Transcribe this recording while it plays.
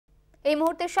এই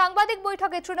মুহূর্তে সাংবাদিক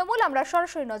বৈঠকে তৃণমূল আমরা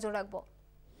সরাসরি নজর রাখব।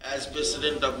 As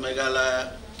President of Meghalaya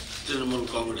Trinamool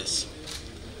Congress,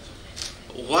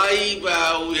 why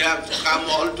we have come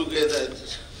all together,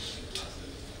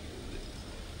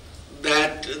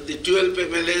 that the 12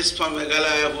 MLAs from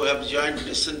Meghalaya who have joined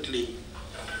recently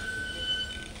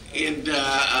in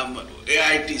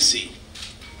AITC,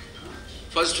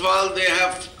 first of all they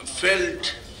have felt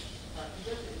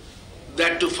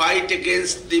that to fight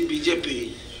against the BJP,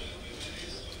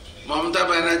 Mamata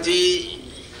Banerjee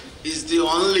is the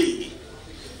only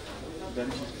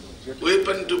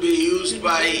weapon to be used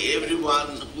by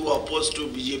everyone who opposed to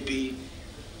BJP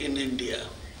in India.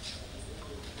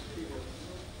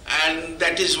 And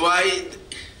that is why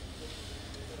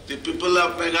the people of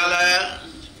Meghalaya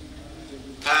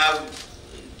have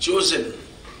chosen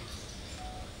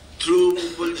through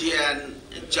Mukulji and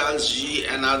Charles G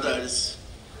and others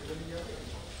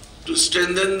to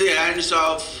strengthen the hands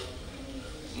of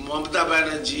Mamata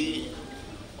Banerjee,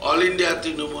 All India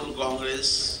Trinamool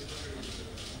Congress,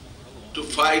 to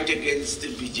fight against the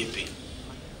BJP.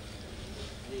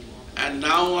 And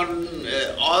now on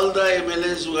all the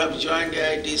MLAs who have joined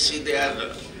AITC, they are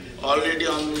already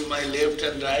on my left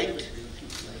and right.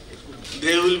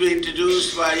 They will be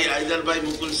introduced by either by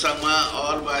Mukul Sangma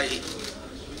or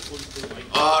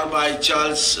by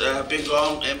Charles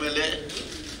Pingong MLA.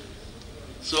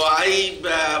 So I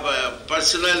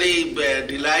personally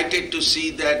delighted to see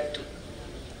that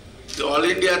the All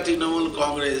India Trinamool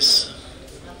Congress,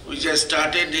 which has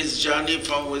started its journey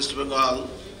from West Bengal,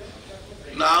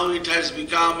 now it has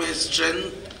become a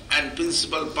strength and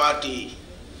principal party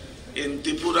in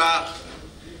Tripura,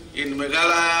 in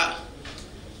Meghalaya,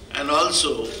 and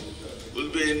also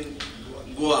will be in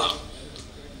Goa.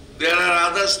 There are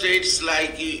other states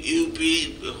like UP,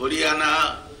 Haryana,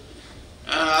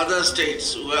 and other states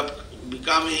who are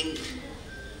becoming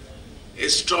a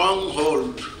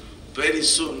stronghold very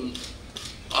soon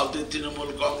of the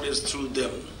Trinamool Congress through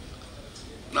them.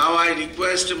 Now I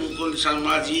request Mukul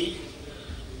Sharmaji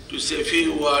to say a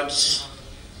few words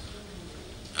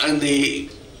and the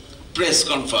press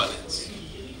conference.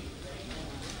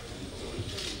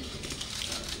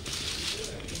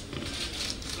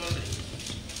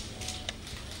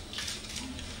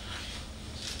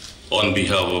 On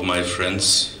behalf of my friends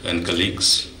and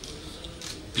colleagues,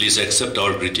 please accept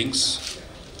our greetings,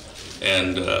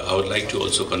 and I would like to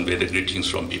also convey the greetings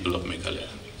from people of Meghalaya.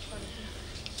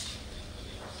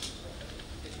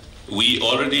 We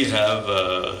already have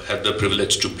had the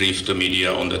privilege to brief the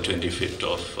media on the 25th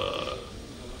of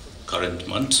current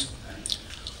month,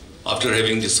 after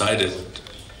having decided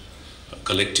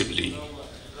collectively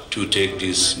to take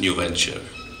this new venture.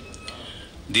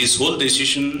 This whole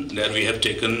decision that we have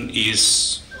taken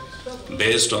is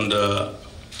based on the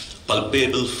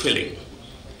palpable feeling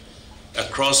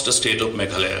across the state of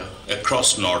Meghalaya,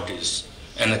 across Northeast,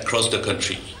 and across the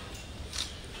country.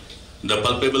 The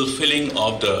palpable feeling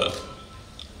of the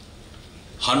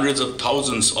hundreds of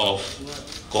thousands of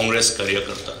Congress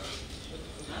Karyakarta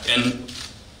and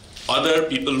other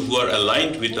people who are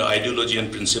aligned with the ideology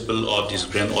and principle of this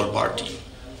grand old party,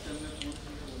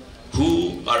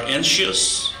 who are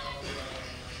anxious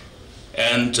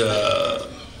and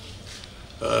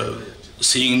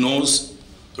seeing no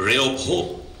ray of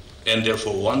hope, and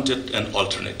therefore wanted an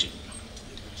alternative.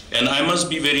 And I must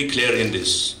be very clear in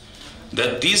this,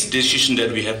 that this decision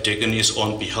that we have taken is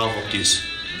on behalf of these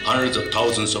hundreds of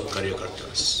thousands of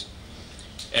Karyakartas.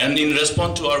 And in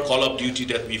response to our call of duty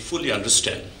that we fully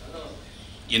understand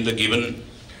in the given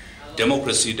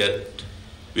democracy that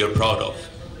we are proud of.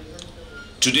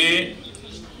 Today,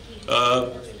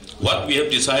 what we have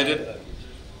decided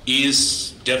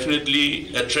is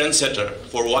definitely a trendsetter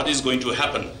for what is going to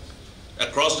happen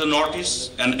across the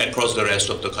Northeast and across the rest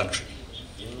of the country.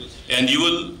 And you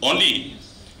will only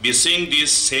be seeing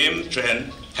this same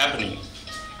trend happening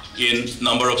in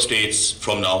number of states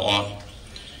from now on,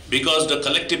 because the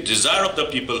collective desire of the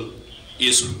people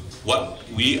is what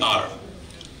we are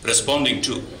responding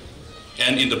to,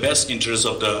 and in the best interest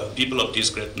of the people of this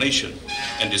great nation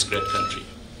and this great country.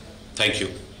 Thank you.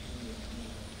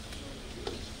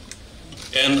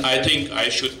 And I think I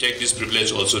should take this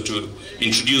privilege also to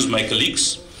introduce my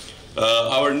colleagues.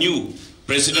 Our new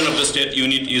president of the state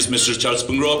unit is Mr. Charles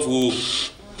Pingong, who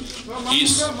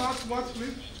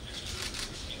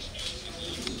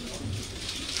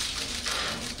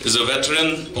is a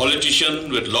veteran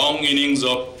politician with long innings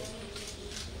of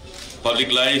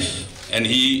public life, and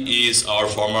he is our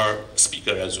former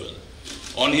speaker as well.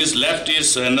 On his left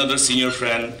is another senior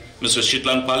friend, Mr.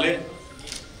 Shitlan Pale.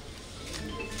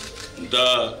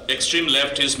 The extreme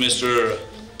left is Mr.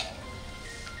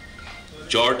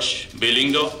 George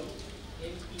Belindo,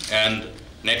 and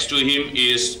next to him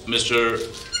is Mr.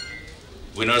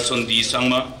 Winarson D.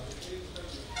 Sangma.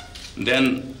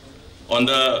 Then on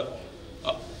the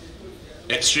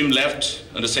extreme left,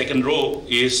 on the second row,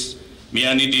 is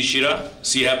Miani D. Shira.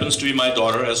 She happens to be my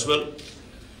daughter as well.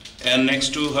 And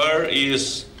next to her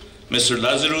is Mr.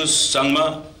 Lazarus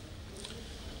Sangma.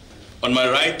 On my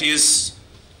right is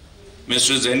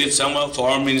Mr. Zenith Sangma,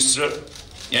 former minister,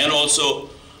 and also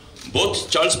both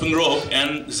Charles Pingrove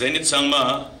and Zenith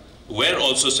Sangma were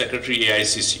also secretary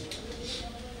AICC.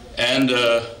 And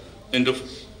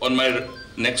on my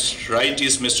next right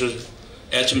is Mr.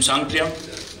 H.M. Sangpriam.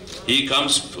 He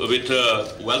comes with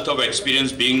a wealth of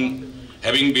experience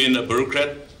having been a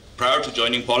bureaucrat prior to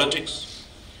joining politics.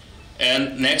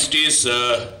 And next is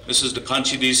Mrs.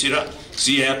 Kanchi Desira.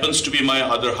 She happens to be my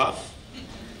other half.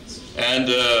 And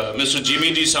Mr.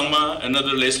 Jimmy D. Sangma,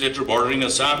 another legislator bordering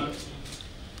Assam.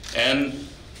 And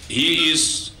he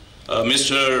is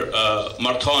Mr.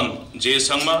 Marthon J.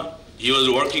 Sangma. He was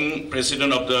working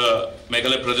president of the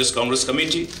Meghalaya Pradesh Congress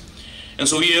Committee. And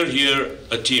so we are here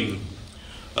a team.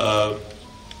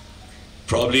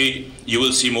 Probably you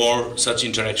will see more such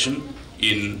interaction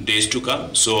in days to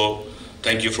come. So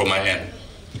thank you from my end.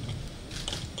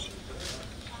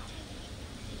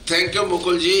 Thank you,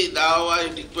 Mukulji. Now I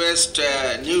request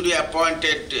newly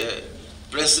appointed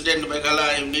President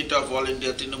Meghalaya Unit of All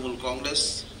India Trinamool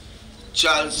Congress,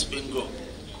 Charles Bingo.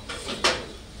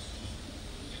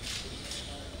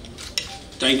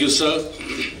 Thank you, sir.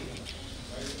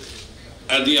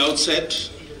 At the outset,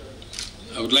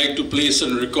 I would like to place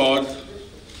on record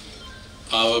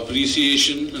our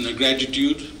appreciation and our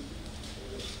gratitude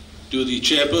to the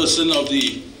chairperson of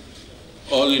the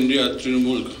All India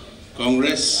Trinamool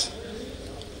Congress,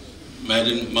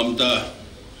 Madam Mamta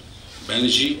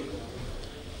Banerjee,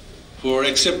 for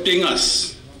accepting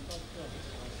us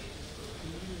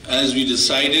as we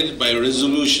decided by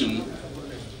resolution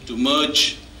to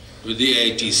merge with the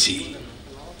AITC.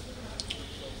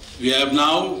 We have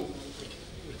now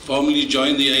formally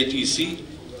joined the AITC,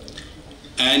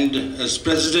 and as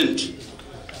president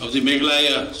of the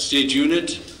Meghalaya State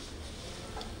Unit,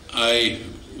 we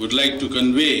would like to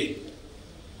convey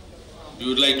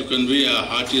our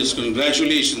heartiest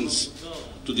congratulations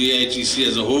to the AITC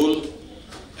as a whole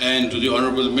and to the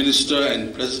Honorable Minister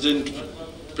and President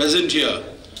present here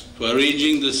for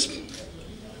arranging this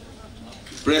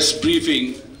press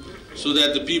briefing so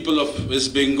that the people of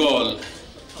West Bengal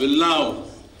will now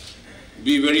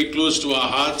be very close to our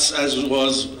hearts as it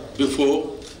was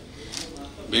before.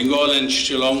 Bengal and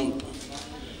Shillong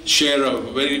share a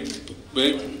very,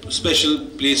 very special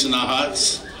place in our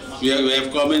hearts. We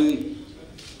have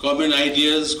common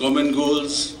ideas, common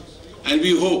goals, and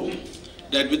we hope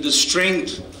that with the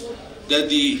strength that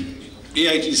the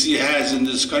AITC has in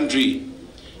this country,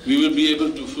 we will be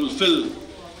able to fulfill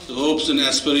the hopes and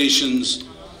aspirations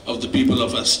of the people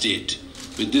of our state.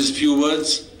 With these few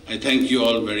words, I thank you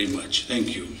all very much.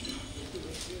 Thank you.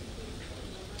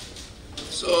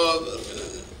 So,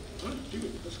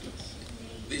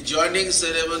 the joining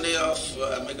ceremony of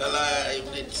Meghalaya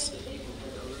units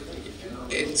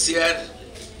ends here.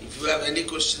 If you have any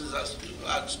questions, ask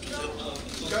to them.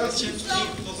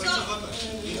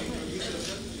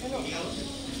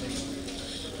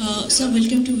 Sir,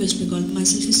 welcome to West Bengal.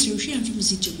 Myself is Roshi. I'm from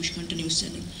Zee News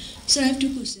Channel. Sir, I have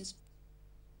two questions.